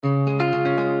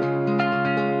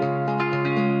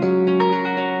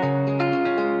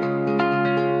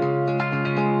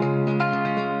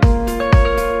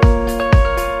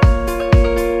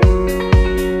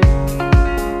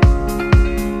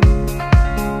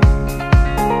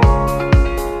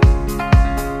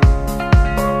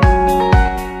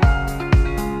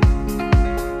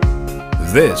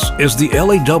This is the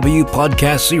LAW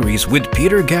podcast series with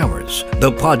Peter Gowers,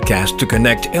 the podcast to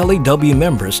connect LAW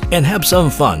members and have some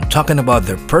fun talking about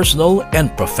their personal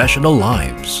and professional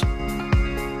lives.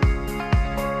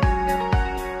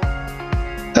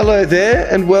 Hello there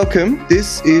and welcome.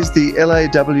 This is the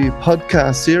LAW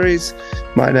podcast series.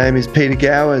 My name is Peter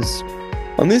Gowers.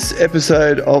 On this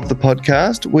episode of the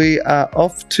podcast, we are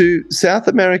off to South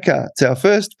America. It's our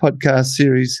first podcast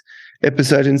series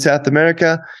episode in South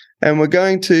America. And we're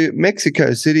going to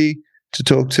Mexico City to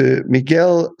talk to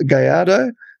Miguel Gallardo,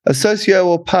 a socio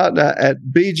or partner at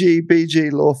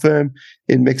BGBG law firm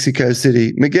in Mexico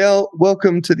City. Miguel,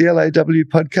 welcome to the LAW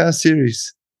podcast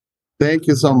series. Thank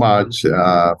you so much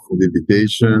for the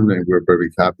invitation, and we're very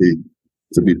happy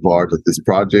to be part of this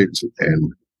project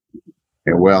and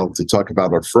to talk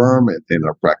about our firm and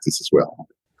our practice as well.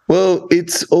 Well,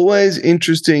 it's always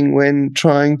interesting when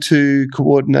trying to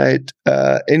coordinate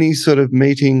any sort of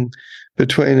meeting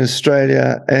between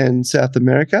Australia and South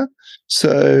America.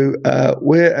 So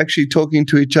we're actually talking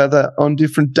to each other on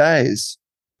different days.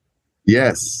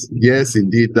 Yes,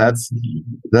 indeed. That's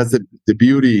the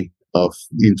beauty of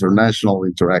international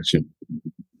interaction.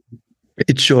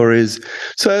 It sure is.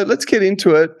 So let's get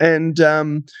into it and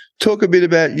talk a bit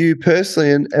about you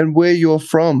personally and where you're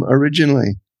from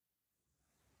originally.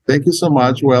 Thank you so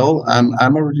much. Well,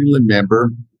 I'm originally a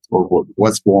member, or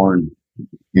was born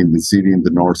in the city in the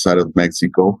north side of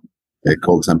Mexico,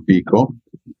 called Tampico.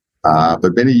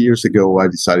 But many years ago, I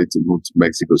decided to move to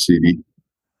Mexico City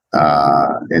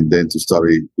and then to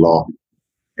study law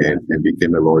and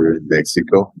became a lawyer in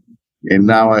Mexico. And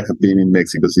now I have been in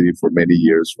Mexico City for many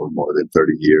years, for more than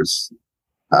 30 years,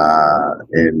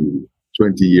 and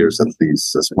 20 years at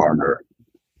least as partner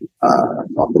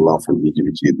on the law firm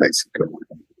BGBG in Mexico.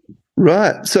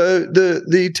 Right. So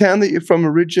the town that you're from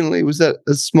originally, was that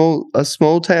a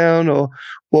small town, or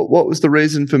what was the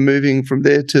reason for moving from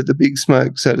there to the big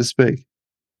smoke, so to speak?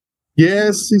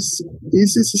 Yes, it's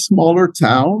a smaller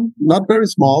town, not very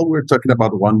small. We're talking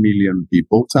about 1 million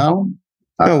people town.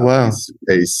 Oh, wow. It's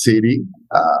a city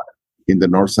in the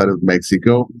north side of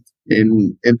Mexico.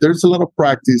 And there's a lot of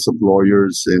practice of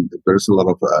lawyers, and there's a lot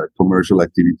of commercial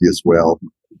activity as well.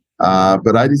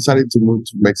 But I decided to move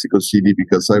to Mexico City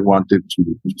because I wanted to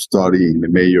study in a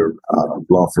major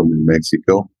law firm in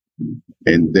Mexico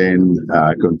and then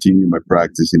continue my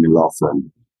practice in a law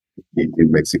firm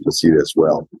in Mexico City as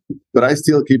well. But I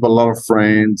still keep a lot of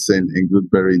friends and good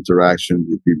very interaction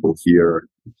with people here,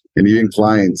 and even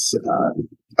clients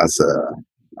as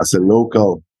a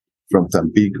local from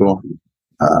Tampico.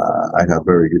 I have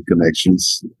very good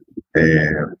connections,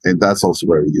 and that's also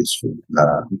very useful.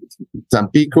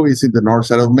 Tampico is in the north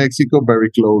side of Mexico, very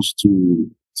close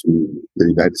to the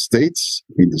United States,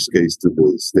 in this case to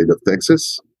the state of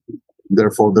Texas.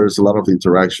 Therefore, there's a lot of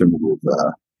interaction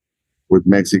with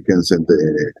Mexicans and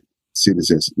the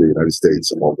citizens of the United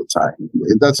States all the time.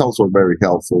 And that's also very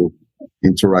helpful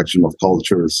interaction of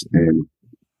cultures, and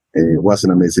it was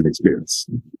an amazing experience.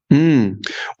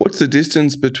 What's the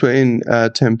distance between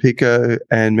Tampico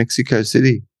and Mexico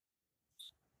City?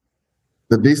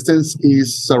 The distance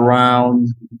is around,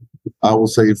 I will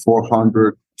say,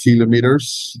 400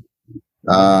 kilometers.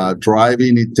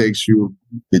 Driving, it takes you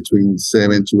between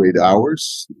 7 to 8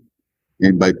 hours.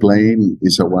 And by plane,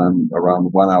 it's around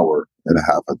 1 hour and a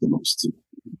half at the most.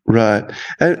 Right.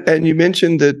 And you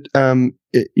mentioned that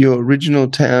your original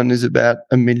town is about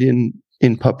 1 million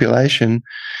in population.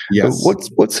 Yes.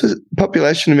 What's the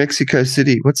population of Mexico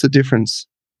City? What's the difference?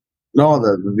 No,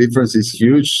 the difference is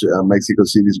huge. Mexico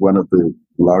City is one of the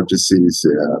largest cities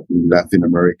in Latin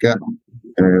America.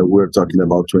 We're talking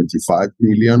about 25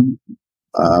 million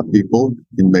people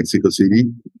in Mexico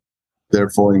City.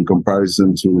 Therefore, in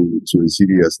comparison to a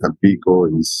city as Tampico,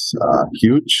 is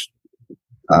huge.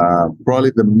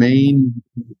 Probably the main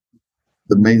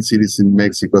cities in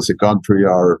Mexico as a country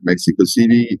are Mexico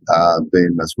City,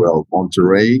 then as well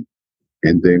Monterrey,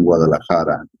 and then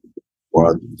Guadalajara,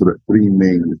 or three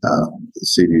main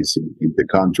cities in the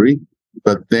country.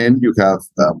 But then you have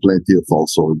plenty of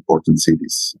also important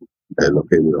cities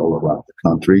located all around the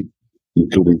country,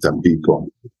 including Tampico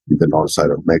in the north side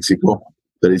of Mexico,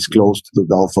 that is close to the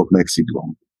Gulf of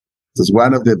Mexico. So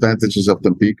one of the advantages of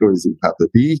Tampico is you have the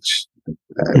beach, you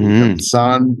have the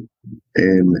sun,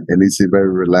 and it's a very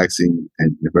relaxing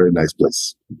and a very nice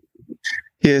place.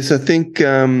 Yes, I think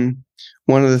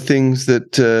one of the things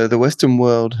that the Western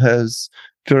world has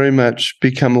very much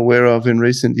become aware of in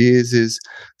recent years is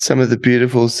some of the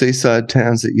beautiful seaside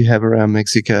towns that you have around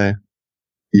Mexico.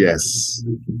 Yes,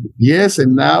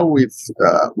 and now with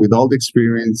all the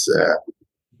experience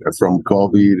from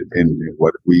COVID and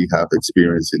what we have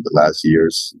experienced in the last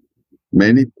years,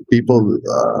 many people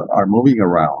are moving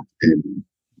around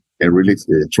and really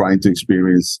trying to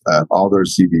experience other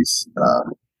cities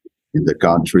in the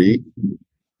country,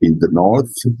 in the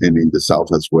north and in the south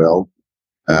as well,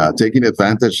 taking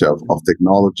advantage of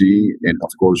technology and, of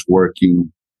course,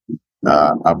 working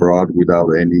abroad without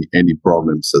any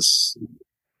problems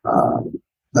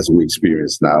as we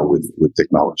experience now with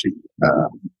technology.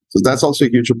 So that's also a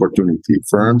huge opportunity.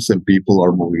 Firms and people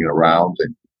are moving around,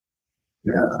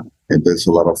 and there's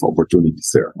a lot of opportunities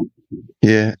there.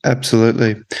 Yeah,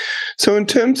 absolutely. So in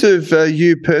terms of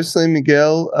you personally,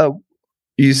 Miguel,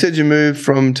 you said you moved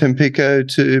from Tampico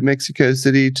to Mexico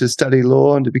City to study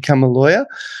law and to become a lawyer.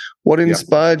 What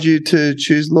inspired you to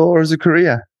choose law as a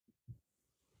career?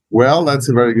 Well, that's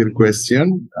a very good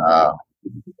question.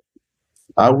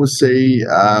 I would say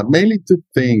mainly two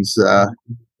things.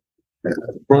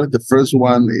 Probably the first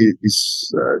one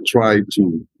is try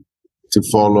to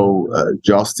follow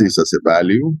justice as a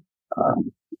value.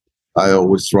 I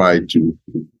always try to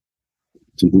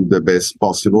do the best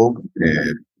possible,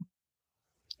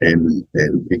 and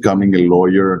becoming a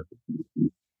lawyer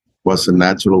was a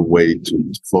natural way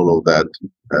to follow that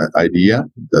idea,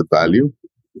 that value.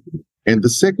 And the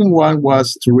second one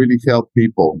was to really help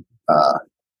people,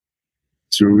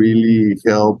 to really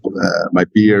help my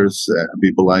peers,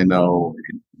 people I know,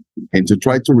 and to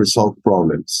try to resolve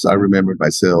problems. I remember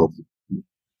myself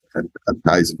at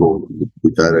high school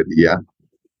with that idea,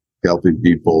 helping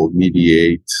people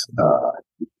mediate,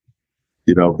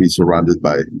 be surrounded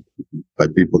by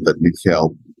people that need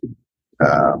help.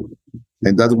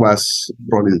 And that was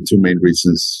probably the two main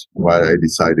reasons why I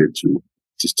decided to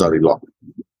study law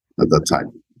at that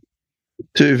time.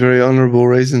 Two very honorable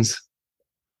reasons.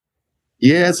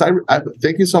 Yes, I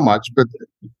thank you so much. But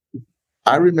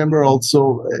I remember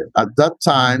also at that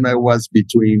time I was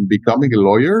between becoming a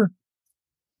lawyer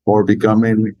or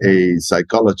becoming a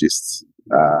psychologist.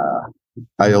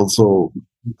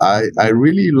 I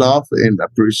really love and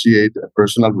appreciate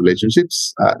personal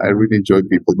relationships. I really enjoy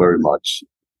people very much,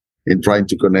 in trying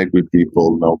to connect with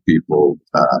people, know people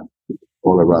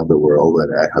all around the world,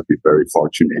 and I have been very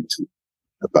fortunate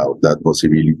about that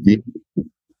possibility.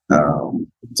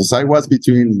 So I was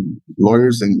between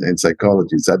lawyers and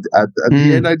psychologists. At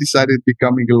the end, I decided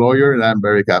becoming a lawyer, and I'm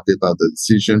very happy about the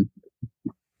decision.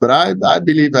 But I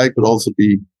believe I could also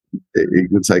be a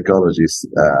good psychologist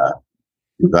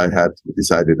if I had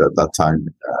decided at that time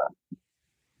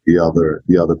the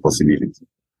other possibility.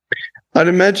 I'd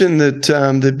imagine that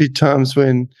there'd be times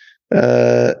when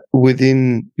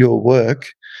within your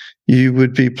work you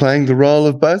would be playing the role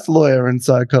of both lawyer and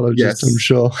psychologist. Yes. I'm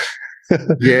sure.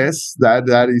 Yes,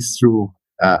 that is true.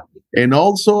 And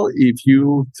also, if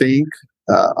you think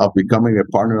of becoming a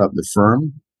partner of the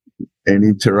firm and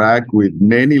interact with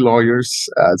many lawyers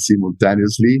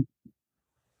simultaneously,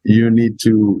 you need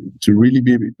to really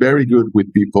be very good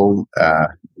with people,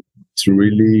 to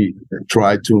really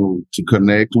try to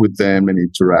connect with them and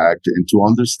interact and to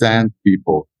understand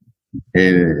people,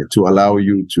 and to allow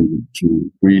you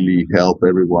to really help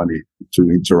everyone to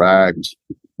interact,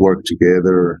 work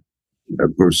together,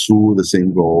 pursue the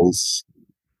same goals,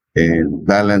 and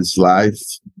balance life.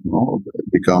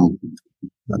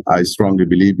 I strongly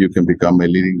believe you can become a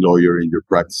leading lawyer in your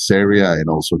practice area and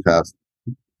also have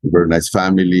a very nice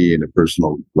family and a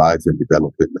personal life and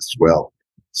development as well.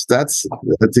 So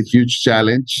that's a huge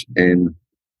challenge, and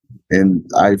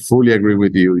I fully agree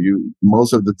with you.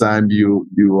 Most of the time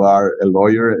you are a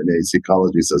lawyer and a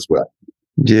psychologist as well.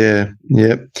 Yeah.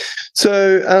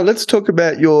 So let's talk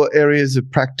about your areas of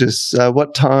practice.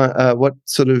 What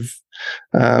sort of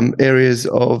areas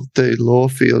of the law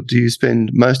field do you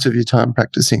spend most of your time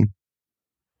practicing?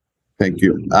 Thank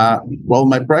you. Well,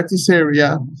 my practice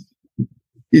area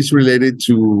is related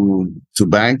to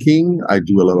banking. I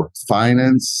do a lot of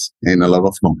finance and a lot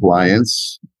of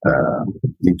compliance,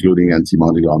 including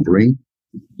anti-money laundering.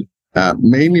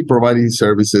 Mainly providing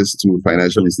services to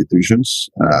financial institutions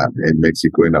in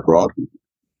Mexico and abroad.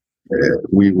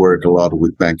 We work a lot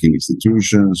with banking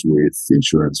institutions, with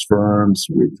insurance firms,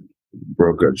 with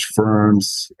brokerage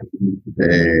firms,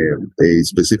 a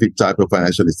specific type of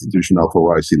financial institution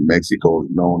authorized in Mexico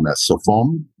known as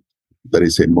SOFOM. That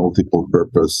is a multiple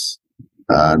purpose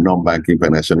non-banking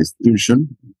financial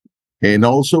institution. And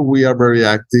also, we are very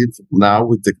active now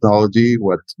with technology,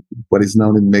 what is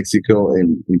known in Mexico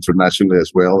and internationally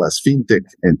as well as fintech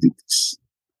entities.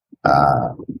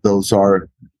 Those are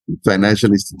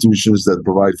financial institutions that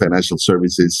provide financial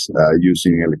services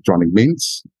using electronic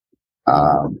means.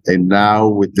 And now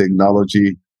with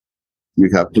technology, we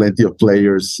have plenty of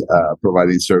players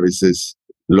providing services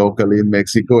locally in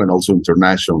Mexico and also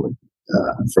internationally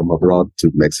from abroad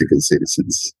to Mexican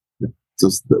citizens. So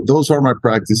those are my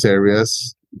practice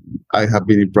areas. I have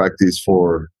been in practice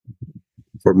for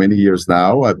many years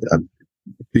now. I've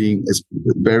been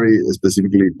very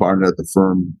specifically partner at the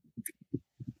firm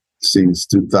since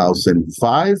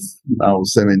 2005, now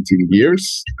 17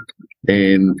 years,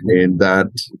 and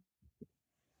that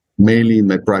mainly in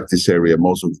my practice area,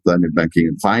 most of the time in banking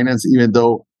and finance, even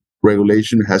though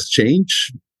regulation has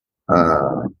changed.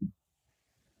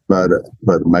 But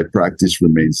my practice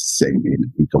remains the same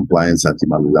in compliance,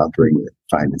 anti-money laundering,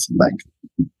 finance, and banking.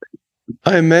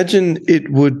 I imagine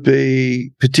it would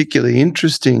be particularly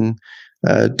interesting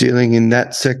dealing in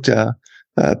that sector,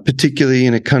 particularly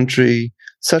in a country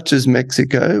such as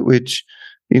Mexico, which,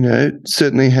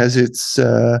 certainly has its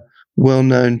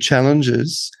well-known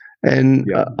challenges.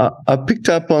 And I picked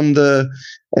up on the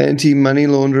anti-money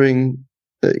laundering,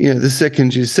 the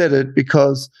second you said it,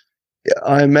 because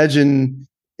I imagine,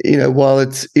 while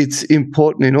it's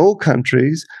important in all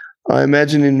countries, I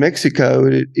imagine in Mexico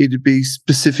it'd be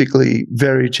specifically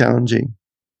very challenging.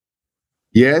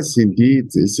 Yes, indeed.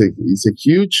 It's a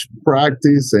huge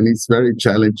practice, and it's very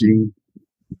challenging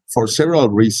for several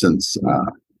reasons.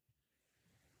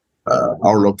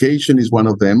 Our location is one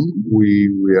of them. We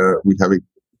have a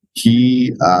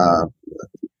key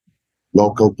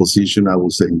local position, I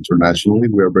would say, internationally.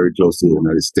 We are very close to the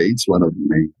United States, one of the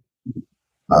main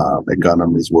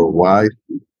economies worldwide.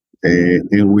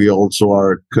 And we also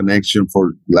are a connection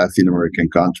for Latin American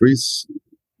countries.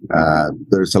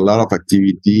 There's a lot of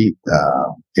activity,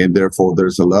 and therefore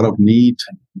there's a lot of need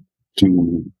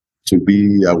to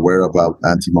be aware about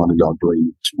anti-money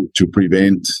laundering to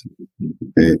prevent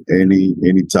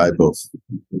any type of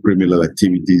criminal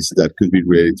activities that could be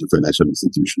related to financial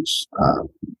institutions.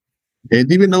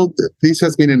 And even though this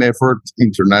has been an effort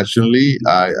internationally,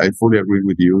 I fully agree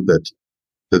with you that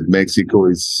Mexico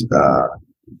is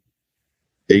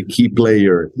a key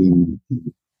player in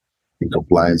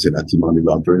compliance and anti-money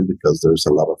laundering, because there's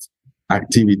a lot of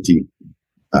activity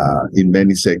in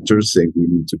many sectors, and we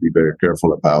need to be very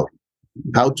careful about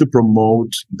how to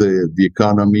promote the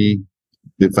economy,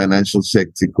 the financial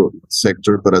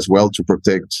sector, but as well to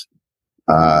protect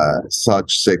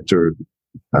such sector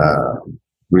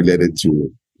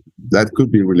that could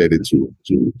be related to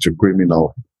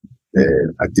criminal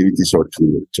activities or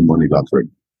to money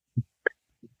laundering.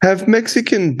 Have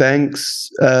Mexican banks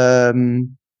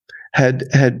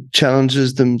had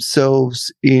challenges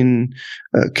themselves in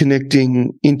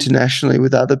connecting internationally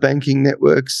with other banking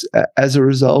networks as a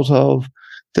result of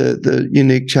the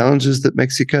unique challenges that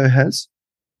Mexico has?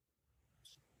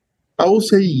 I would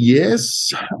say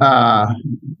yes.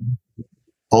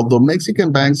 Although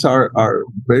Mexican banks are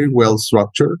very well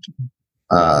structured,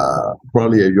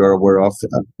 probably you're aware of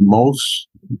most,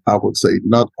 I would say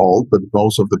not all, but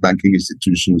most of the banking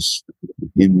institutions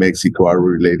in Mexico are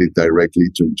related directly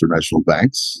to international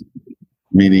banks,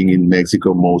 meaning in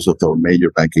Mexico, most of the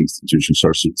major banking institutions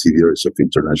are subsidiaries of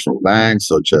international banks,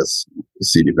 such as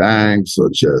Citibank,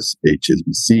 such as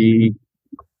HSBC,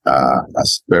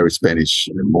 as very Spanish,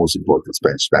 most important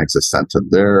Spanish banks as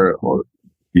Santander or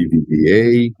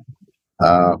BBVA.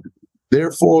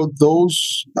 Therefore,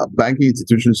 those banking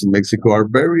institutions in Mexico are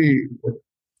very,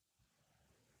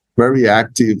 very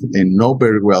active and know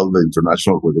very well the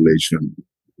international regulation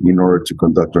in order to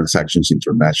conduct transactions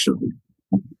internationally.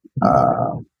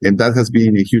 And that has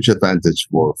been a huge advantage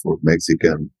for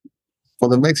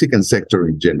the Mexican sector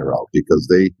in general, because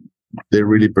they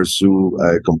really pursue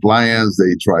compliance.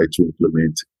 They try to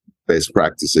implement best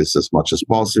practices as much as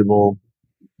possible.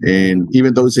 And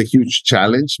even though it's a huge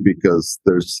challenge, because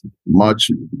there's much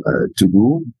to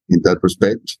do in that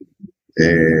respect,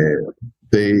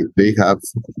 they have,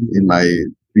 in my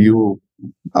view,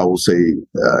 I will say,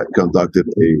 conducted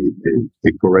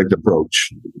a correct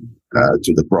approach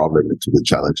to the problem and to the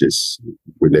challenges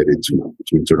related to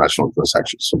international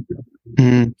transactions.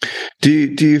 Mm. Do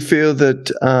you feel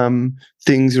that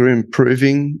things are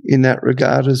improving in that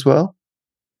regard as well?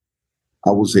 I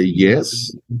would say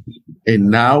yes. And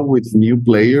now with new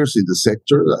players in the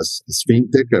sector, as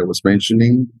fintech I was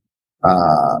mentioning,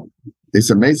 it's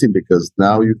amazing because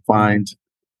now you find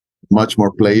much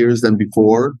more players than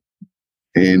before.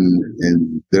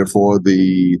 and therefore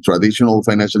the traditional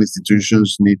financial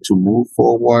institutions need to move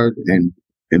forward, and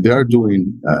they are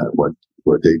doing what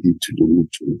they need to do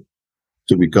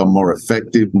to become more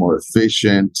effective, more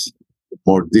efficient,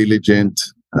 more diligent.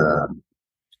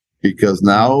 Because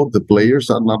now the players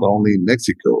are not only in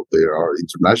Mexico; there are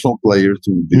international players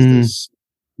doing business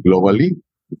globally,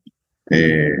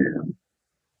 and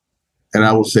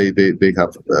I will say they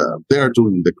are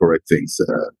doing the correct things.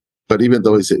 But even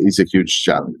though it's a huge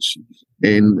challenge,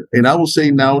 and I will say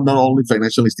now not only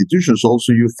financial institutions,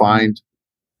 also you find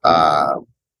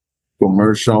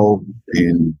commercial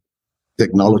and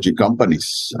technology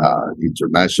companies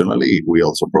internationally. We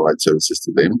also provide services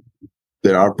to them.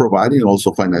 They are providing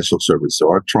also financial services, so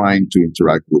are trying to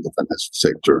interact with the financial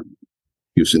sector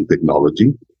using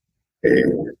technology.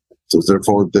 And so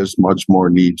therefore, there's much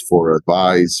more need for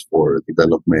advice, for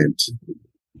development,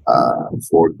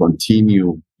 for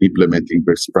continue implementing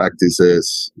best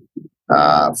practices,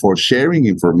 for sharing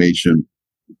information.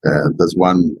 That's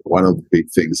one of the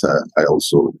big things I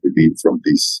also believe from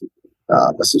this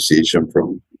association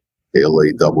from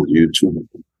LAW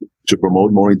to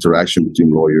promote more interaction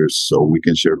between lawyers, so we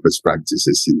can share best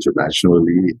practices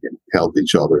internationally and help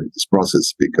each other in this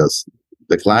process, because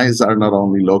the clients are not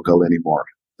only local anymore.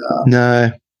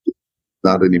 No.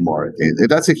 Not anymore. And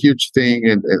that's a huge thing.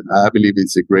 And I believe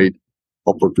it's a great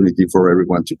opportunity for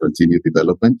everyone to continue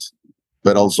development,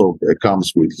 but also it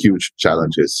comes with huge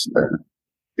challenges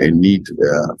and need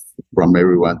from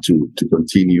everyone to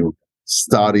continue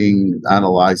studying,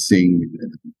 analyzing,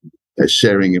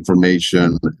 sharing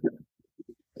information,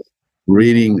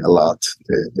 reading a lot,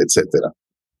 etc.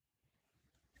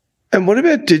 And what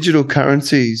about digital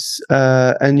currencies?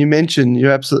 And you mentioned,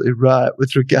 you're absolutely right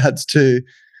with regards to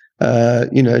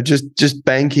just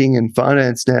banking and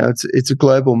finance now. It's a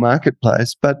global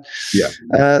marketplace, but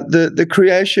the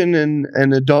creation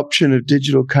and adoption of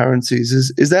digital currencies,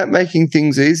 is that making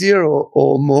things easier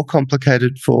or more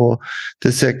complicated for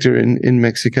the sector in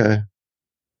Mexico?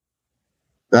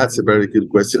 That's a very good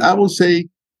question. I will say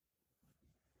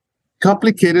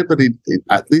complicated, but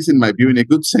at least in my view, in a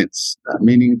good sense,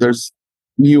 meaning there's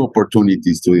new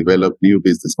opportunities to develop new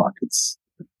business markets.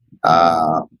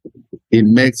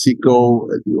 In Mexico,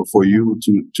 for you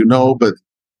to know, but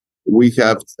we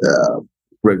have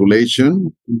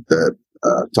regulation that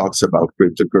talks about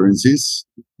cryptocurrencies.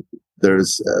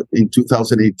 There's in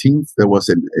 2018 there was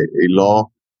a law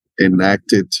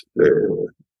enacted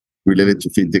related to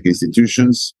fintech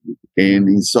institutions, and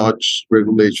in such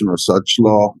regulation or such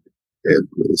law,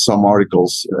 some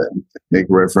articles make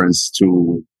reference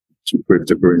to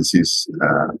cryptocurrencies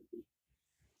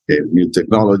and new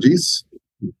technologies.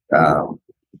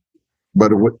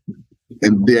 But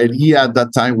the idea at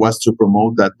that time was to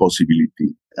promote that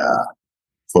possibility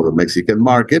for the Mexican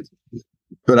market.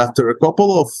 But after a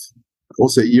couple of,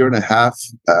 a year and a half,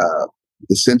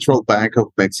 the Central Bank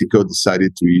of Mexico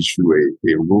decided to issue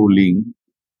a ruling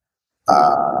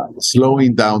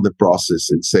slowing down the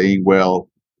process and saying, well,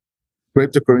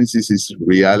 cryptocurrencies is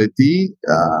reality.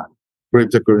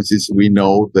 Cryptocurrencies, we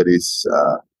know that is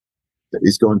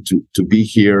going to be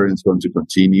here and it's going to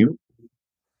continue.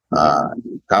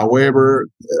 However,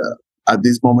 at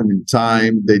this moment in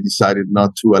time, they decided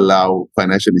not to allow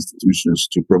financial institutions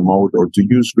to promote or to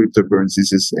use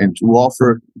cryptocurrencies and to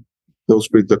offer those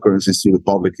cryptocurrencies to the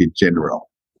public in general.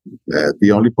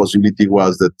 The only possibility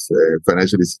was that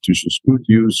financial institutions could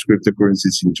use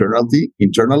cryptocurrencies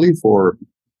internally for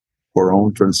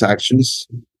own transactions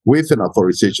with an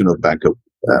authorization of Bank of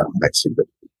Mexico,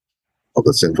 of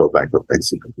the Central Bank of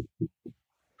Mexico.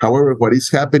 However, what is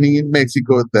happening in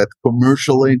Mexico is that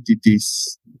commercial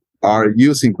entities are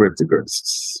using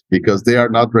cryptocurrencies because they are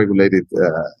not regulated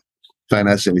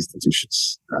financial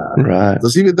institutions. Right.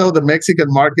 So even though the Mexican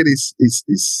market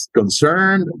is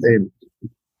concerned, and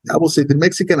I will say the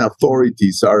Mexican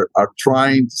authorities are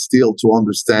trying still to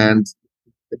understand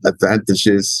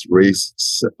advantages,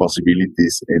 risks,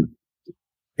 possibilities,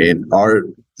 and are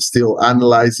still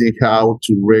analyzing how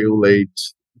to regulate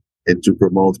and to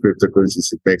promote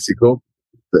cryptocurrencies in Mexico.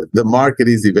 The market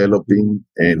is developing,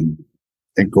 and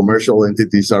commercial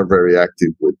entities are very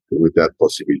active with that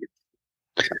possibility.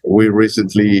 We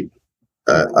recently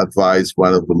advised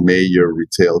one of the major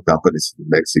retail companies in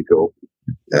Mexico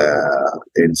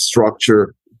and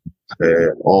structure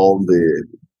all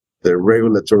the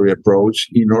regulatory approach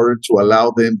in order to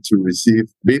allow them to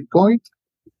receive Bitcoin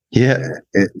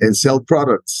and sell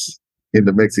products in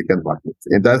the Mexican market.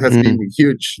 And that has been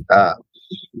huge.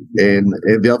 And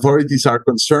the authorities are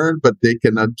concerned, but they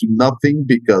cannot do nothing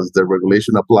because the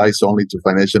regulation applies only to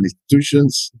financial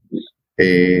institutions.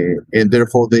 and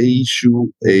therefore they issue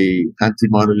a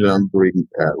anti-money laundering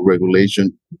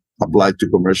regulation applied to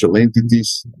commercial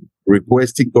entities,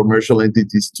 requesting commercial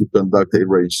entities to conduct a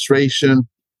registration,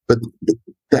 but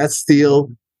that's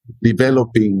still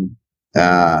developing.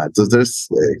 So there's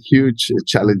huge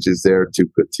challenges there to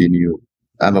continue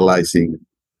analyzing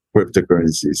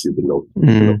cryptocurrencies in the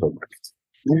local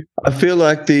market. I feel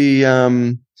like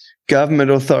the government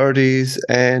authorities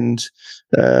and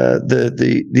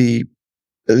the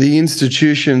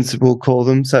institutions, we'll call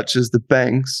them, such as the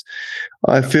banks,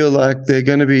 I feel like they're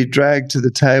going to be dragged to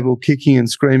the table kicking and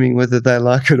screaming whether they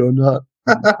like it or not.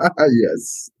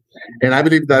 Yes. And I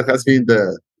believe that has been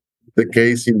the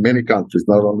case in many countries,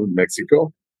 not only in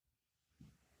Mexico.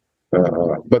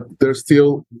 But there's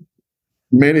still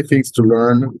many things to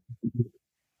learn.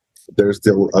 There's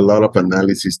still a lot of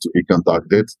analysis to be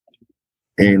conducted.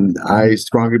 And I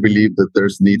strongly believe that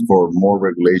there's need for more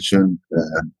regulation,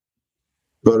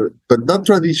 but not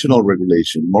traditional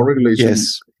regulation, more regulation.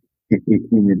 Yes.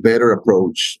 In a better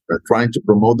approach, trying to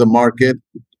promote the market,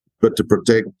 but to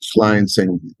protect clients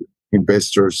and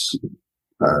investors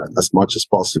as much as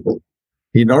possible.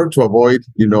 In order to avoid,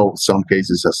 some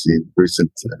cases as in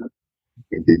recent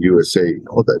in the USA,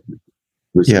 that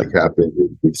recently happened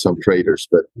with some traders.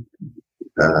 But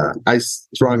I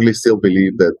strongly still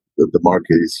believe that the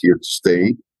market is here to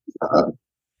stay,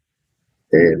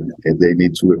 and they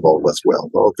need to evolve as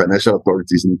well. Financial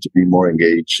authorities need to be more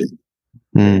engaged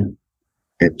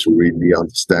and to really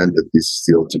understand that this is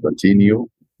still to continue,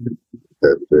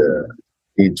 that the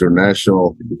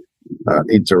international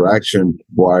interaction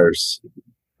requires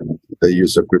the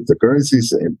use of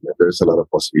cryptocurrencies, and there's a lot of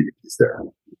possibilities there.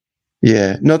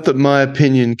 Yeah, not that my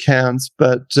opinion counts,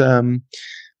 but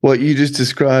what you just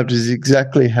described is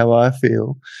exactly how I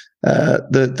feel.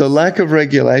 The lack of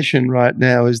regulation right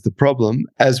now is the problem,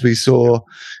 as we saw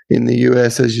in the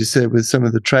US, as you said, with some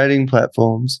of the trading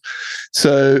platforms.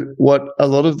 So what a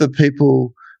lot of the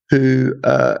people who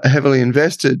are heavily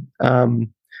invested,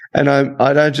 and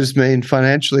I don't just mean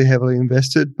financially heavily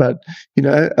invested, but,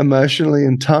 emotionally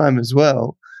and time as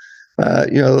well, a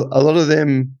lot of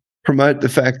them promote the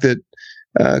fact that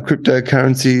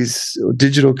cryptocurrencies or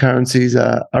digital currencies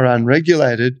are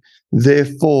unregulated.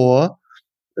 Therefore,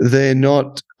 they're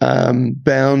not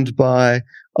bound by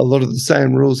a lot of the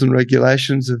same rules and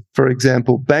regulations of, for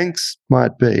example, banks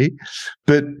might be.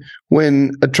 But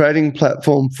when a trading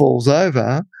platform falls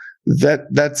over,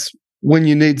 that's when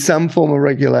you need some form of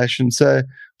regulation. So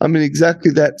I'm in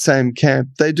exactly that same camp.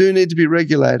 They do need to be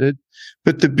regulated,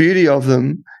 but the beauty of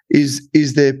them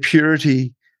is their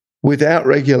purity without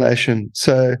regulation.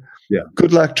 So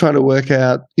good luck trying to work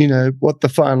out, what the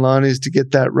fine line is to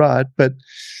get that right. But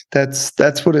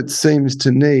that's what it seems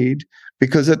to need,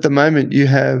 because at the moment you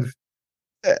have,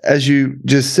 as you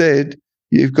just said,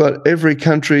 you've got every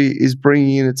country is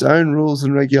bringing in its own rules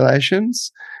and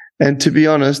regulations. And to be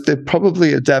honest, they're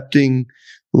probably adapting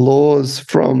laws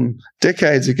from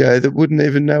decades ago that wouldn't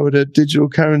even know what a digital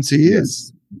currency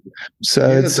is.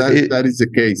 So that is the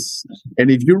case. And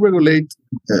if you regulate,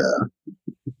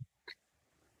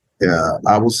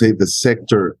 I would say the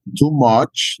sector too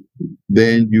much,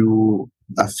 then you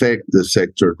affect the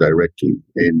sector directly.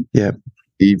 And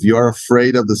if you are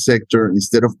afraid of the sector,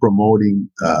 instead of promoting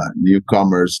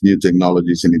newcomers, new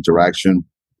technologies and interaction,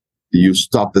 you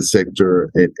stop the sector,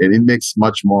 and it makes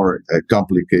much more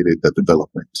complicated the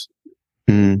development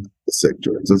the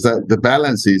sector. So that the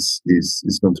balance is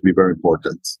going to be very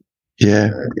important.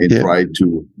 Try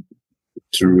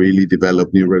to really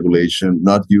develop new regulation,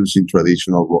 not using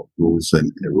traditional rules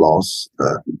and laws.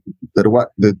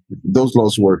 Those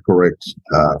laws were correct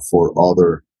for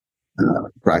other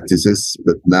practices,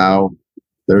 but now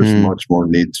there's much more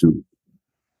need to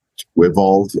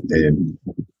evolve and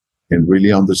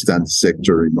really understand the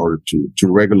sector in order to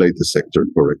regulate the sector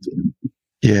correctly.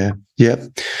 Yeah.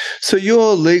 So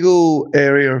your legal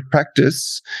area of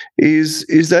practice,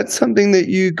 is that something that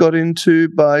you got into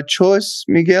by choice,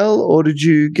 Miguel, or did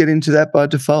you get into that by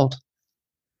default?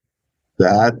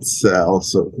 That's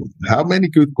also, how many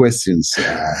good questions.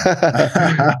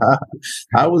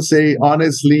 I would say,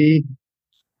 honestly,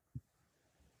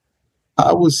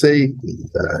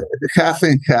 half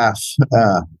and half.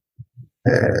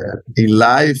 In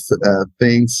life,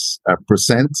 things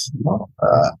present.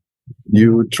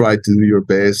 You try to do your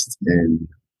best, and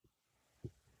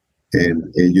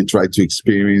you try to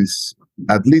experience,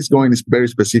 at least going very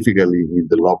specifically in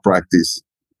the law practice,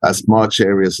 as much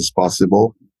areas as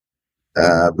possible.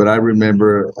 But I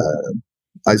remember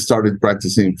I started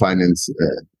practicing finance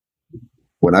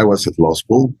when I was at law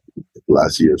school,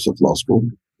 last years of law school,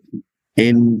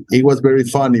 and it was very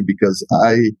funny because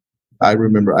I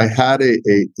remember I had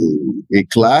a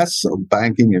class of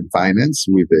banking and finance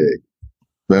with a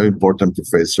very important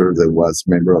professor that was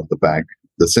member of the bank,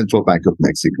 the Central Bank of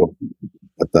Mexico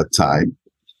at that time.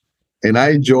 And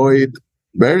I enjoyed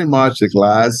very much the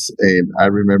class, and I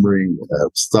remembering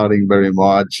studying very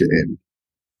much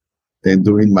and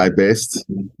doing my best.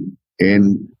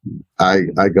 And I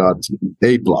got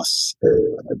A plus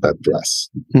at that class.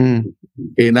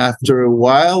 And after a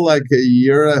while, like a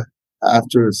year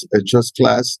after a just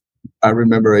class, I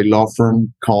remember a law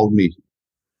firm called me.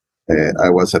 I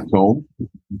was at home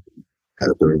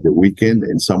during the weekend,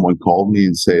 and someone called me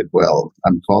and said, "Well,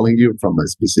 I'm calling you from a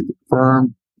specific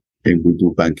firm, and we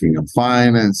do banking and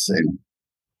finance,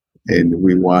 and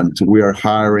we are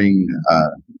hiring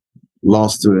law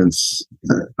students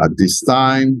at this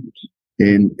time,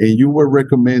 and you were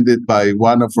recommended by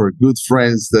one of our good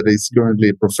friends that is currently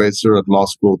a professor at law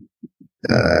school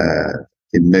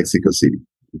in Mexico City."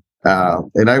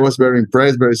 And I was very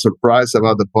impressed, very surprised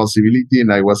about the possibility,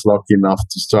 and I was lucky enough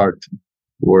to start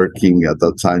working at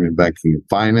that time in banking and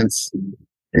finance,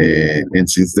 and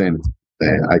since then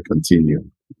I continue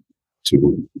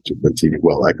to continue.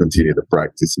 Well, I continue to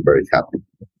practice. I'm very happy.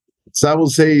 So I will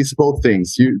say it's both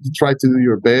things. You try to do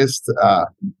your best,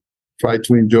 try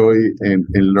to enjoy and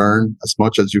learn as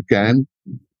much as you can.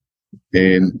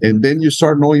 And then you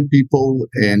start knowing people,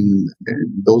 and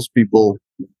those people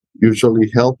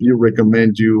usually help you,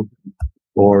 recommend you,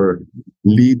 or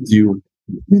lead you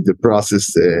in the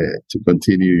process to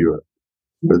continue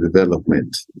your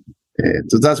development. And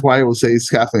so that's why I will say it's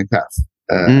half and half.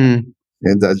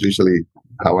 And that's usually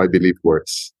how I believe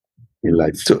works in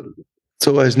life. So it's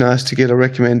always nice to get a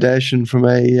recommendation from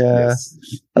a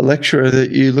lecturer that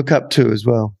you look up to as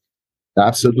well.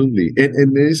 Absolutely.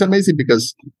 And it's amazing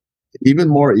because even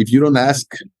more, if you don't ask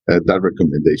that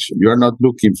recommendation, you're not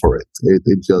looking for it.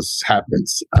 It just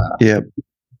happens.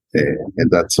 And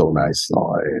that's so nice.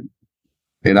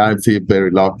 And I feel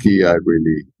very lucky. I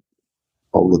really,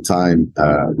 all the time,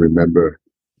 remember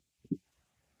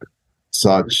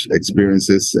such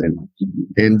experiences.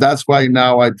 And that's why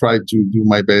now I try to do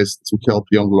my best to help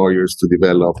young lawyers to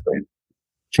develop and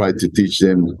try to teach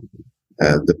them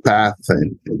the path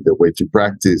and the way to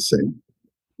practice and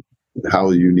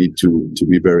how you need to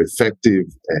be very effective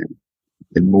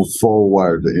and move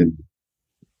forward and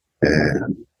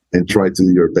try to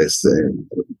do your best.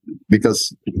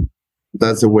 Because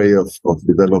that's a way of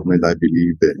development, I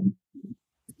believe.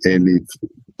 And if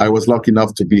I was lucky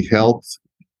enough to be helped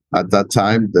at that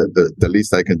time, the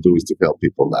least I can do is to help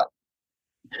people now.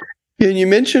 Yeah, and you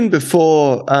mentioned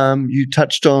before, you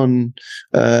touched on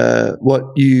what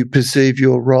you perceive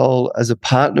your role as a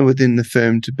partner within the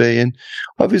firm to be. And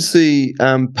obviously,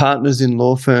 partners in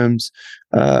law firms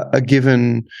are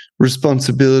given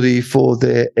responsibility for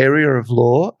their area of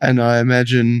law, and I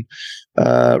imagine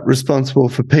responsible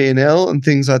for P&L and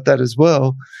things like that as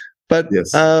well. But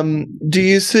yes. Do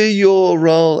you see your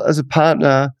role as a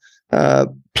partner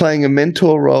playing a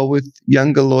mentor role with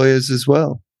younger lawyers as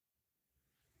well?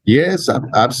 Yes,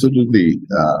 absolutely.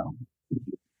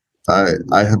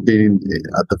 I have been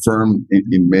at the firm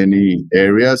in many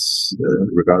areas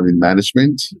regarding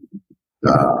management,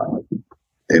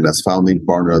 and as founding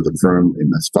partner of the firm,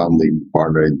 and as founding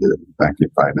partner in the banking,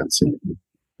 finance, and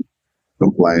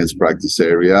compliance practice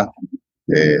area.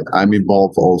 I'm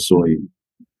involved also in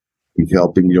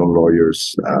helping young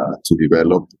lawyers to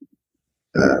develop.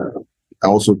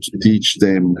 Also to teach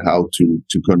them how to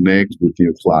connect with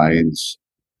new clients,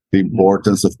 the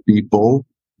importance of people.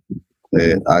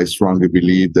 I strongly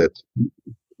believe that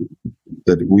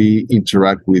we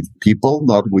interact with people,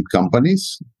 not with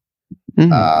companies.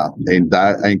 And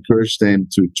that I encourage them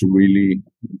to really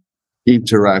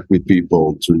interact with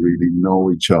people, to really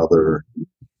know each other,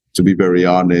 to be very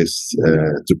honest,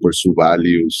 to pursue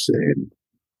values,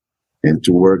 and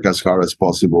to work as hard as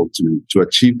possible to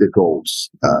achieve the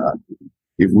goals.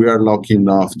 If we are lucky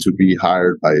enough to be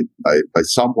hired by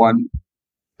someone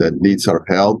that needs our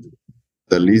help,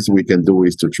 the least we can do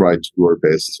is to try to do our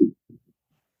best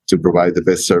to provide the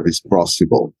best service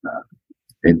possible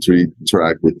and to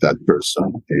interact with that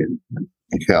person and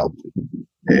help.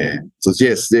 So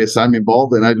yes, I'm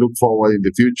involved, and I look forward in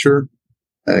the future.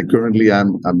 Currently,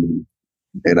 I'm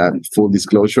full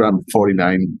disclosure, I'm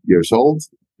 49 years old,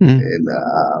 and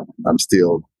I'm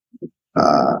still.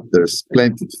 There's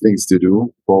plenty of things to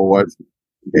do forward,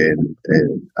 and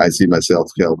I see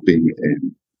myself helping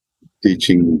and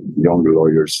teaching young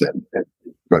lawyers and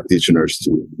practitioners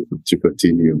to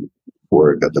continue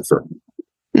work at the firm.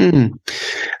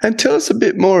 And tell us a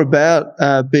bit more about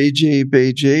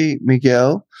BGBG,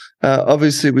 Miguel.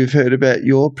 Obviously, we've heard about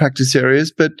your practice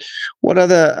areas, but what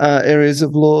other areas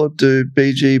of law do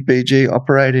BGBG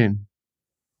operate in?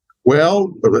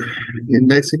 Well, in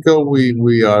Mexico,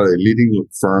 we are a leading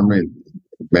firm in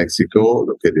Mexico,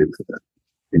 located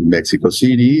in Mexico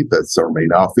City. That's our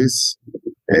main office.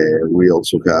 We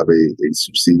also have a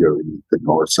subsidiary in the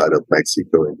north side of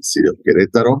Mexico in the city of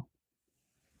Querétaro.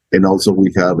 And also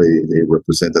we have a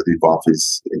representative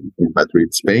office in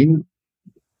Madrid, Spain.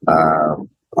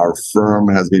 Our firm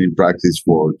has been in practice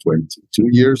for 22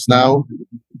 years now,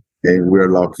 and we're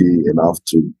lucky enough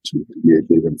to be a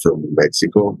leading firm in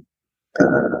Mexico.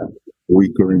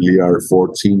 We currently are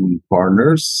 14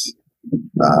 partners,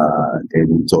 and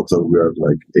in total we are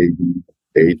like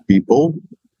 88 people.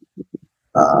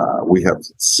 We have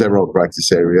several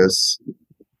practice areas,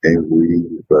 and we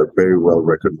are very well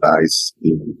recognized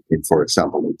in, for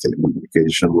example, in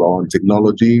telecommunication law and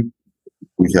technology.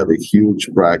 We have a huge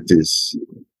practice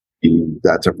in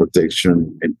data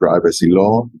protection and privacy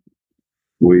law.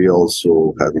 We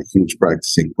also have a huge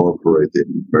practice in corporate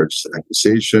and mergers and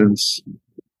acquisitions.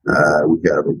 We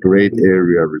have a great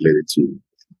area related to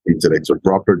intellectual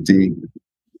property,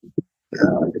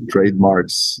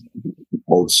 trademarks.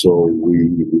 Also,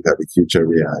 we have a huge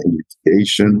area in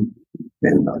litigation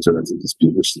and alternative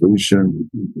dispute resolution.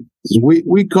 So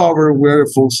we're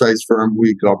a full-size firm.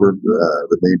 We cover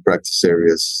the main practice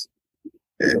areas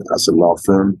as a law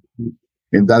firm.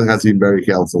 And that has been very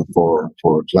helpful for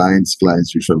clients.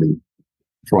 Clients usually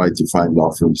try to find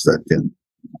law firms that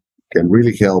can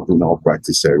really help in all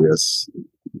practice areas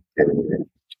and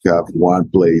have one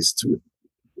place to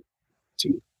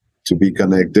be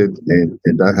connected. And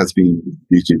that has been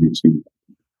BGBG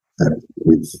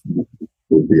with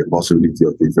the possibility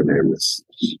of different areas.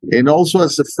 And also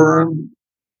as a firm,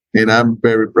 and I'm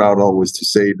very proud always to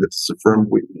say that as a firm,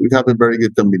 we have a very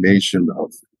good combination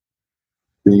of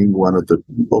being one of the,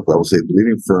 I would say,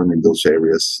 leading firm in those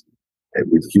areas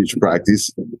and with huge practice,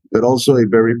 but also a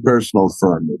very personal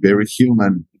firm, a very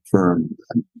human firm,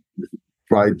 and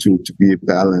try to be a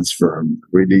balanced firm,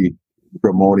 really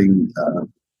promoting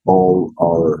all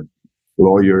our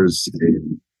lawyers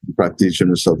and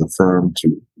practitioners of the firm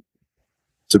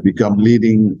to become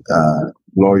leading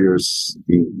lawyers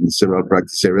in several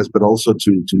practice areas, but also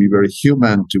to be very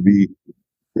human, to be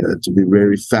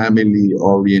very family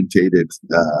orientated,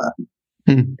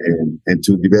 and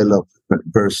to develop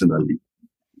personally.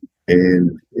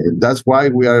 And that's why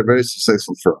we are a very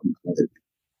successful firm.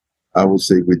 I would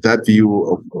say with that view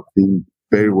of being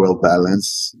very well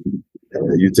balanced,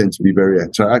 you tend to be very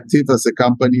attractive as a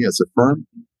company, as a firm.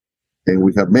 And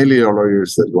we have many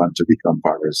lawyers that want to become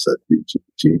partners at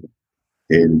BGBG.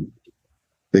 And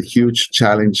the huge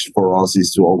challenge for us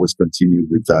is to always continue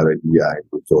with that idea,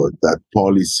 with that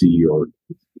policy, or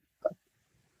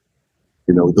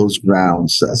those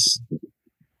grounds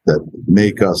that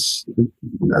make us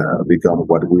become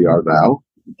what we are now,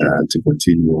 to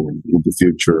continue in the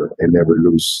future and never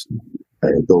lose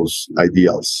those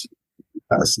ideals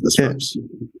as firms.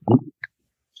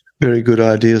 Very good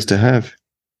ideas to have.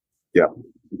 Yeah,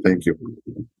 thank you.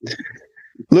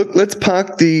 Look, let's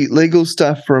park the legal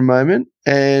stuff for a moment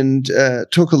and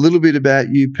talk a little bit about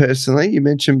you personally. You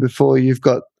mentioned before you've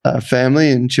got a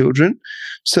family and children.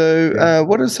 So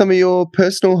what are some of your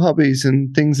personal hobbies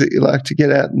and things that you like to get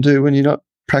out and do when you're not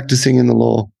practicing in the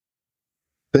law?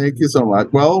 Thank you so much.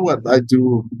 Well, what I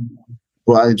do,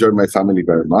 I enjoy my family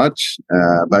very much.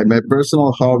 By my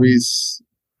personal hobbies,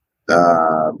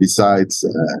 besides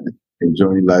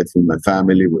enjoying life with my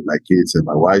family, with my kids and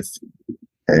my wife,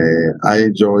 I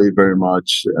enjoy very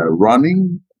much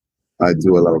running. I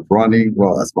do a lot of running,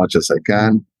 as much as I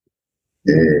can.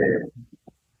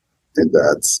 And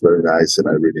that's very nice, and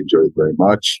I really enjoy it very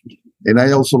much. And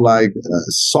I also like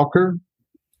soccer,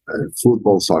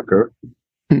 football soccer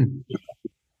in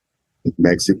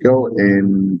Mexico.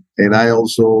 And I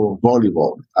also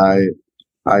volleyball.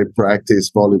 I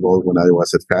practiced volleyball when I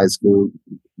was at high school,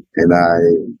 and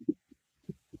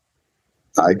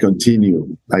I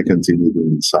continue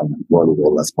doing some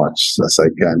volleyball as much as I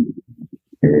can,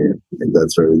 and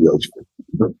that's very useful.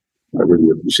 I really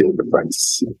appreciate the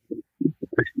practice.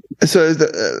 So the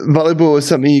volleyball was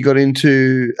something you got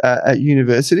into at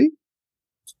university?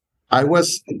 I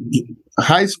was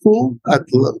high school at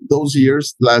those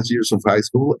years, last years of high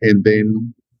school, and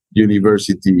then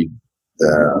university.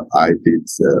 I did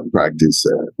practice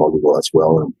volleyball as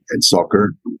well, and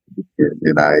soccer,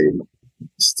 and I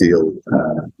still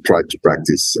try to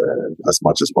practice as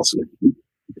much as possible.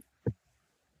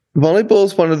 Volleyball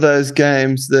is one of those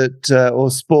games that, or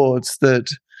sports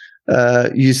that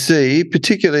you see,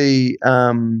 particularly,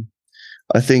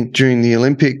 I think, during the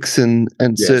Olympics and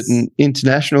Yes. certain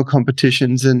international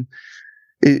competitions. And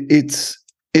it's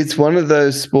one of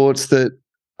those sports that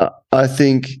I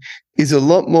think is a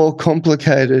lot more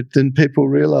complicated than people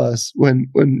realize when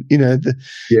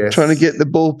Yes. trying to get the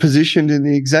ball positioned in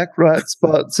the exact right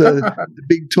spot so the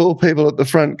big tall people at the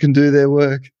front can do their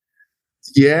work.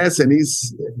 Yes, and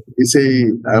it's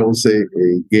I will say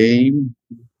a game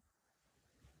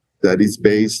that is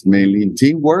based mainly in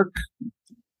teamwork,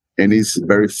 and it's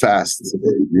very fast.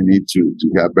 You need to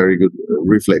have very good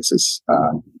reflexes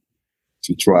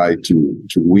to try to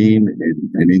win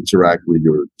and interact with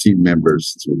your team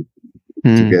members to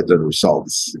get the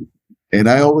results. And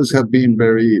I always have been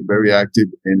very, very active.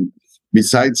 And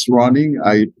besides running,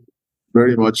 I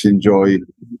very much enjoy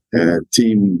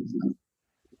team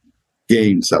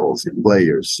games, I will say,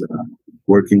 players,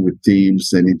 working with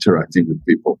teams and interacting with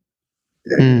people.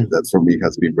 And that for me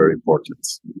has been very important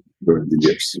during the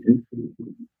years.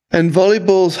 And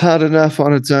volleyball's hard enough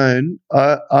on its own.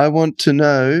 I want to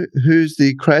know who's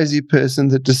the crazy person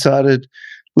that decided,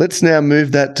 let's now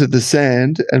move that to the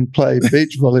sand and play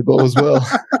beach volleyball as well.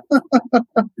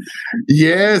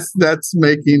 Yes, that's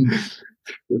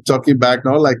talking back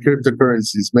now, like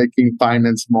cryptocurrencies, making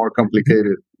finance more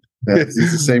complicated. It's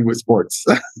the same with sports.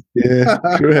 Yeah,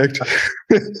 correct.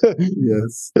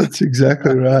 Yes. That's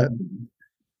exactly right.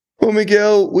 Well,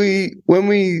 Miguel, when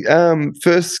we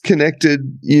first connected,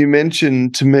 you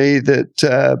mentioned to me that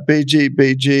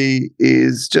BGBG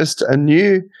is just a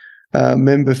new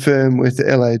member firm with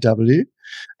LAW.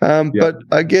 But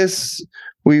I guess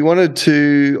we wanted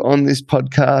to, on this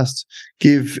podcast,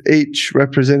 give each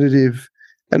representative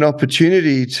an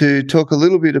opportunity to talk a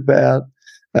little bit about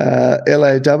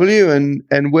LAW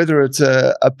and whether it's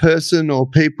a person or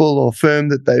people or firm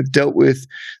that they've dealt with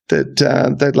that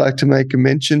they'd like to make a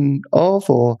mention of,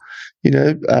 or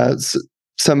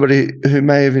somebody who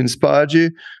may have inspired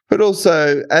you, but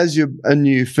also as you're a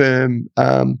new firm,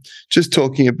 just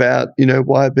talking about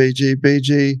why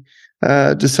BGBG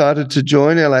decided to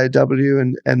join LAW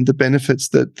and the benefits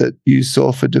that you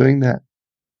saw for doing that.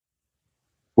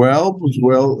 Well,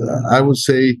 I would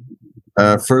say.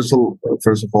 First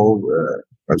of all,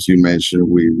 as you mentioned,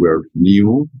 we were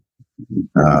new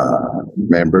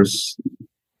members.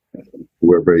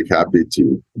 We're very happy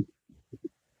to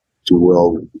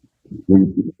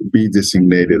be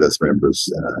designated as members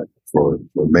for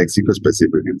Mexico,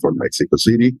 specifically for Mexico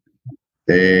City.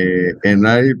 And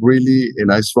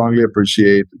I strongly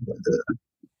appreciate the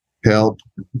help.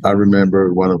 I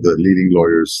remember one of the leading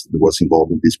lawyers that was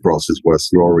involved in this process was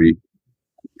Lori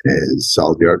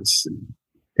Salgards,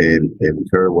 and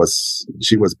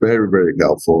she was very, very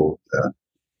helpful,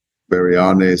 very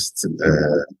honest,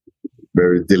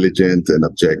 very diligent and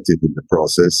objective in the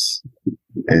process.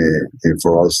 And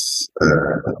for us,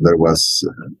 that was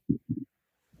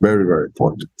very, very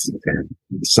important. And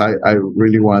so I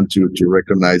really want to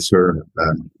recognize her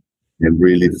and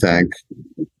really thank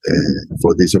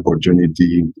for this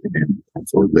opportunity and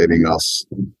for letting us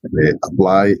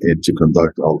apply and to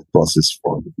conduct all the process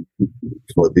for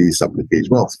this application.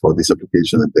 Well, for this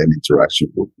application and then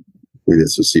interaction with the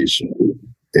association,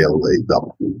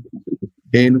 LAW.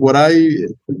 And what I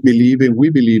believe, and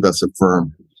we believe as a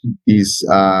firm, is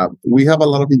we have a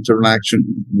lot of interaction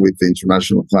with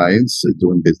international clients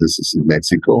doing businesses in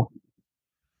Mexico.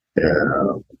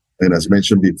 And as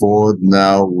mentioned before,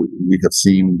 now we have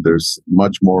seen there's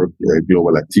much more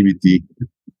global activity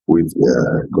with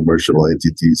commercial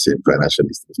entities and financial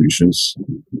institutions.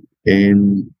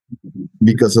 And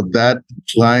because of that,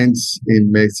 clients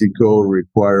in Mexico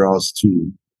require us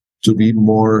to be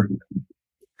more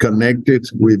connected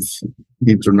with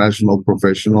international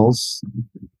professionals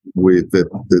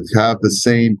that have the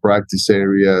same practice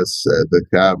areas, that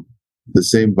have the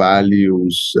same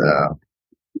values,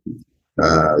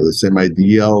 the same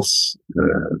ideals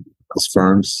as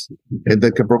firms, and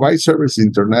that can provide service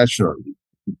internationally.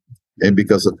 And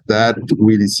because of that,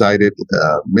 we decided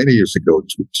many years ago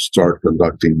to start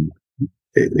conducting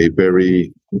a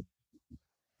very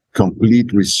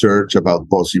complete research about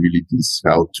possibilities,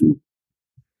 how to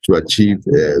achieve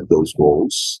those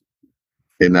goals.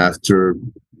 And after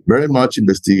very much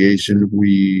investigation,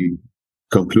 we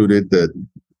concluded that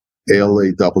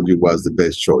LAW was the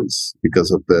best choice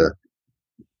because of the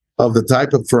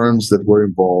type of firms that were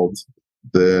involved,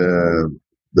 the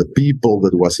people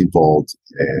that was involved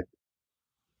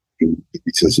in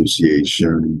this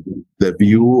association, the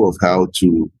view of how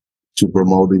to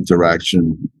promote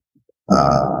interaction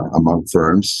among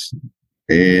firms,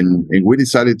 and we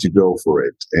decided to go for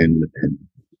it. And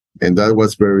and that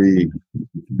was very,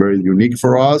 very unique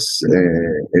for us,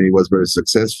 and it was very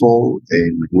successful.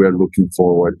 And we're looking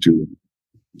forward to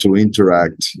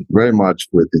interact very much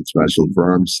with international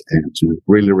firms and to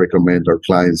really recommend our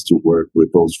clients to work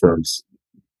with those firms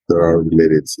that are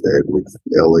related with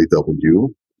LAW.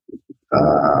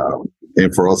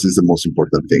 And for us, it's the most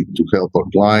important thing to help our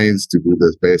clients to do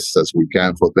the best as we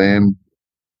can for them,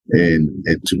 and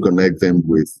to connect them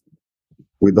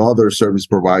with other service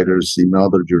providers in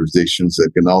other jurisdictions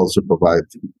that can also provide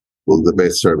the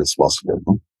best service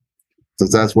possible. So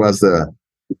that was the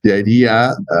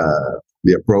idea,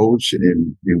 the approach,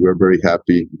 and we're very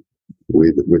happy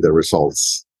with the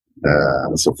results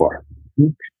so far.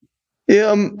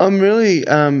 Yeah, I'm really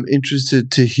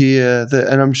interested to hear that,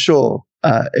 and I'm sure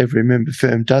every member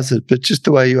firm does it, but just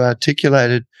the way you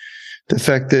articulated the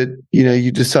fact that,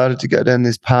 you decided to go down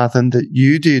this path and that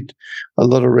you did a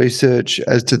lot of research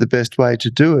as to the best way to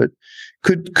do it.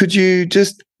 Could you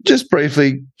just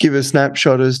briefly give a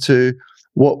snapshot as to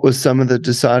what was some of the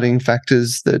deciding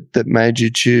factors that made you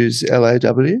choose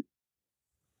LAW?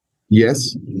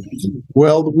 Yes.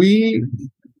 Well,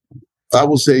 I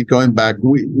will say, going back,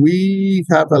 we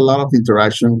have a lot of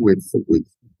interaction with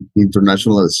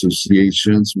international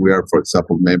associations. We are, for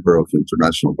example, member of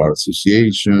International Bar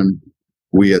Association.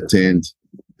 We attend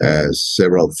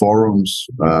several forums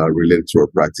related to our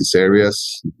practice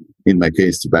areas. In my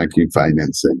case, to banking,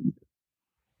 finance, and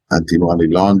anti-money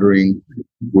laundering.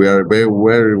 We are a very,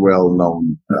 very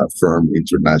well-known firm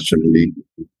internationally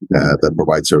that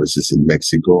provides services in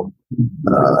Mexico.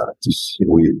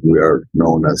 We are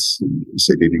known as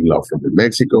a leading law firm in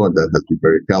Mexico, and that has been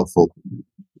very helpful.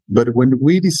 But when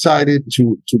we decided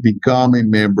to become a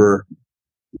member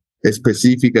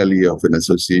specifically of an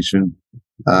association,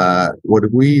 what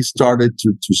we started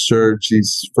to search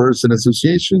is first an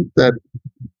association that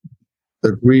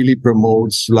really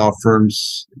promotes law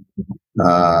firms.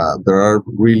 There are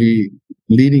really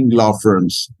leading law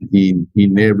firms in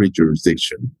every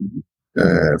jurisdiction.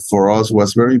 For us,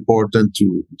 was very important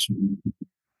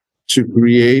to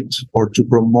create or to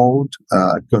promote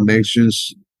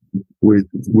connections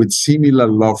with similar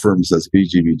law firms as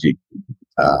BGBG.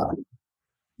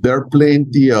 There are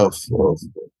plenty of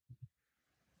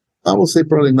I will say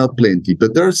probably not plenty,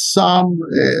 but there are some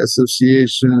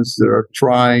associations that are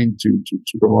trying to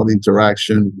promote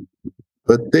interaction,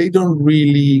 but they don't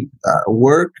really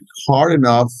work hard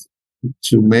enough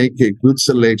to make a good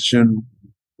selection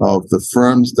of the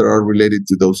firms that are related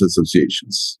to those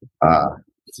associations.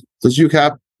 Because you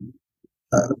have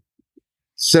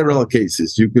several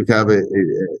cases. You could have a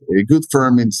good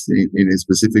firm in a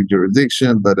specific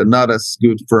jurisdiction, but a not as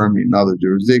good firm in another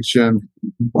jurisdiction,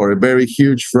 or a very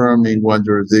huge firm in one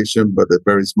jurisdiction, but a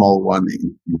very small one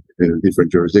in a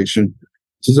different jurisdiction.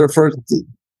 So therefore,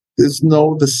 there's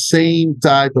the same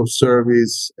type of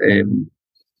service and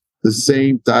the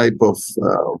same type of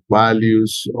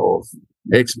values of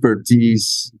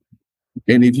expertise.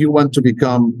 And if you want to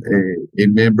become a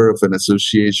member of an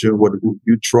association, what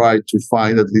you try to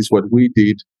find, at least what we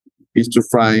did, is to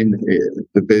find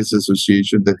the best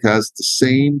association that has the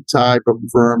same type of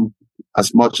firm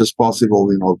as much as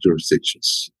possible in all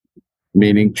jurisdictions.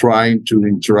 Meaning trying to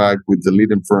interact with the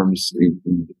leading firms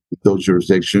in those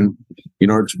jurisdictions in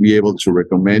order to be able to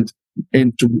recommend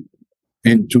and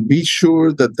to be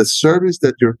sure that the service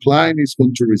that your client is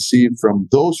going to receive from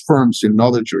those firms in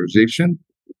other jurisdictions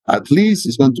at least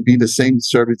is going to be the same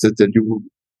services that you will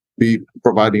be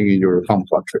providing in your home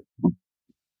country.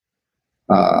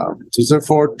 So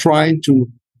therefore, trying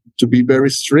to be very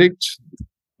strict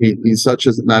in such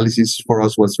an analysis for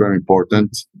us was very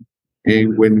important.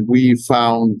 And when we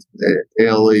found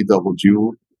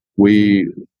LAW, we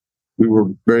were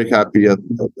very happy at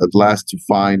last to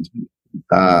find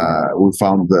we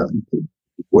found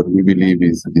what we believe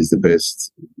is the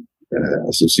best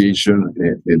association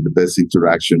and the best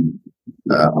interaction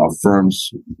of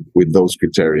firms with those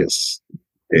criteria,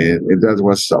 and that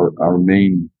was our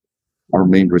main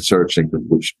research and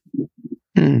conclusion.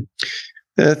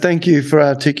 Thank you for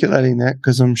articulating that,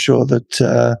 because I'm sure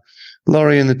that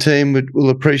Laurie and the team will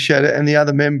appreciate it, and the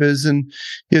other members. And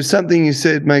something you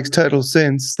said makes total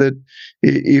sense, that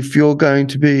if you're going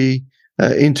to be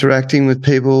interacting with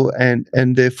people and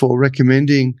therefore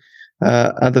recommending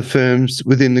other firms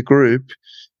within the group,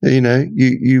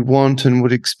 you want and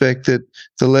would expect that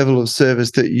the level of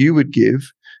service that you would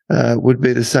give would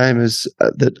be the same as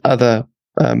that other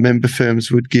member firms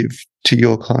would give to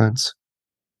your clients.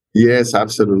 Yes,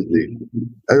 absolutely.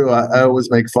 I always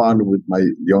make fun with my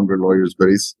younger lawyers, but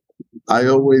I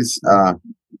always,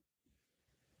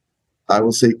 I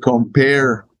will say,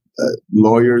 compare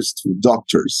lawyers to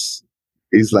doctors.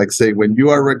 it's like saying when you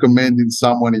are recommending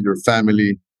someone in your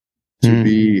family to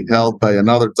be helped by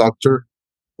another doctor,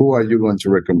 who are you going to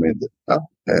recommend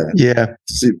it?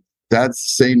 See,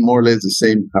 that's saying more or less the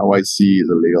same how I see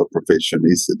the legal profession.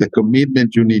 Is the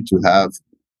commitment you need to have,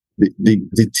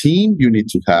 the team you need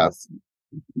to have.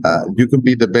 You can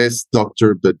be the best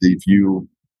doctor, but if you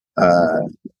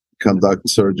conduct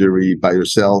surgery by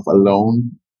yourself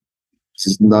alone,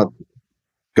 it's not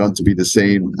going to be the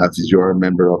same as if you're a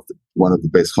member of one of the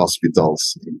best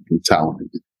hospitals in town.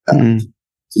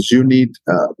 So you need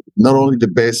not only the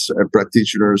best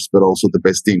practitioners, but also the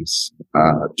best teams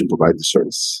to provide the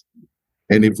service.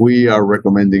 And if we are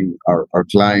recommending our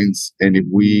clients, and if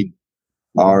we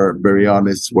are very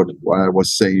honest, what I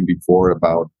was saying before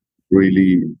about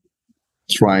really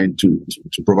trying to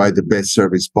provide the best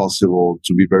service possible,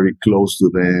 to be very close to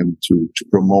them, to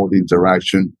promote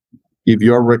interaction. If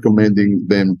you're recommending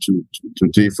them to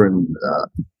different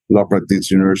law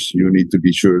practitioners, you need to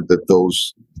be sure that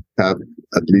those have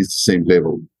at least the same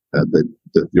level that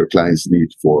your clients need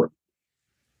for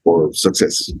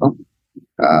success.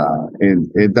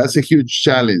 And that's a huge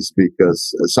challenge,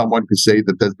 because someone could say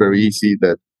that that's very easy,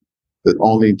 that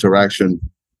only interaction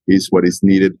is what is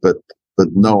needed. But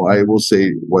no, I will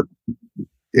say what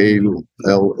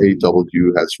LAW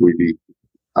has really,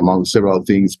 among several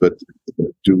things, but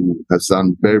has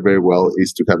done very, very well,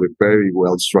 is to have a very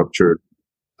well structured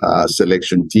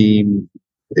selection team,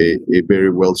 a very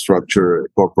well structured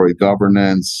corporate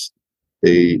governance,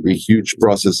 a huge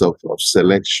process of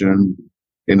selection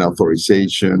and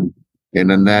authorization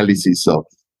and analysis of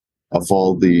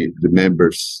all the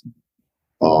members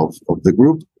of the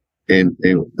group. And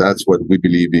that's what we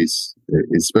believe is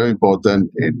very important,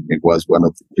 and it was one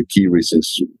of the key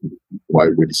reasons why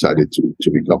we decided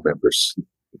to become members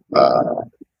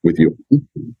with you.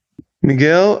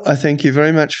 Miguel, I thank you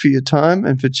very much for your time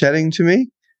and for chatting to me,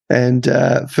 and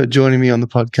for joining me on the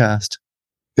podcast.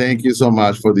 Thank you so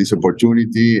much for this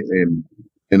opportunity,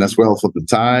 and as well for the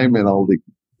time and all the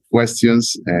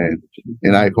questions.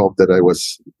 And I hope that I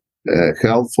was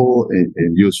helpful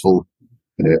and useful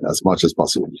as much as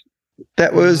possible.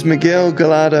 That was Miguel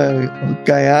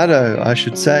Gallardo, I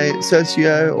should say,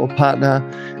 socio or partner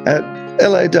at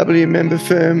LAW member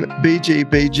firm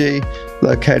BGBG,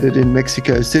 located in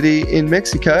Mexico City in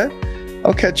Mexico.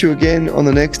 I'll catch you again on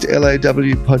the next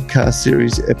LAW podcast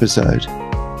series episode.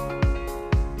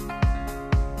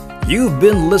 You've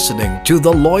been listening to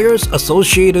the Lawyers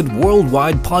Associated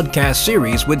Worldwide podcast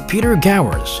series with Peter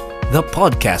Gowers, the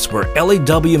podcast where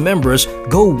LAW members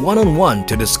go one-on-one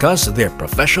to discuss their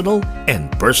professional and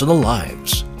personal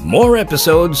lives. More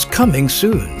episodes coming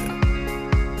soon.